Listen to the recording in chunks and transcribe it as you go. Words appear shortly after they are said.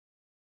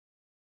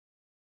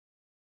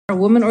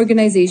women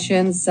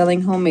organizations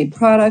selling homemade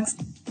products.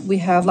 We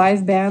have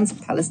live bands,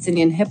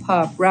 Palestinian hip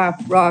hop,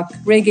 rap, rock,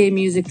 reggae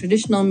music,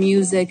 traditional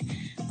music,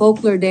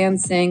 folklore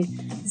dancing.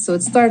 So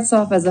it starts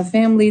off as a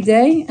family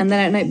day, and then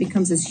at night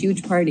becomes this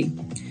huge party.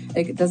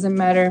 Like, it doesn't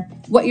matter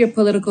what your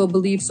political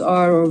beliefs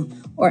are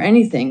or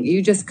anything.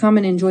 You just come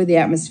and enjoy the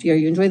atmosphere.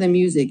 You enjoy the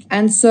music.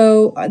 And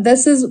so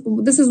this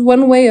is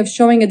one way of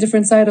showing a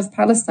different side of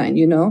Palestine,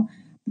 you know.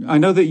 I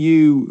know that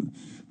you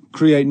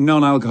create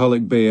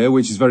non-alcoholic beer,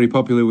 which is very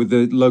popular with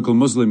the local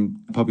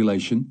Muslim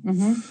population.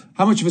 Mm-hmm.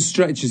 How much of a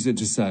stretch is it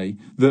to say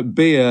that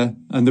beer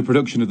and the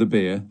production of the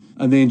beer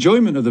and the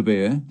enjoyment of the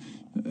beer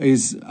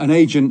is an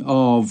agent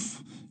of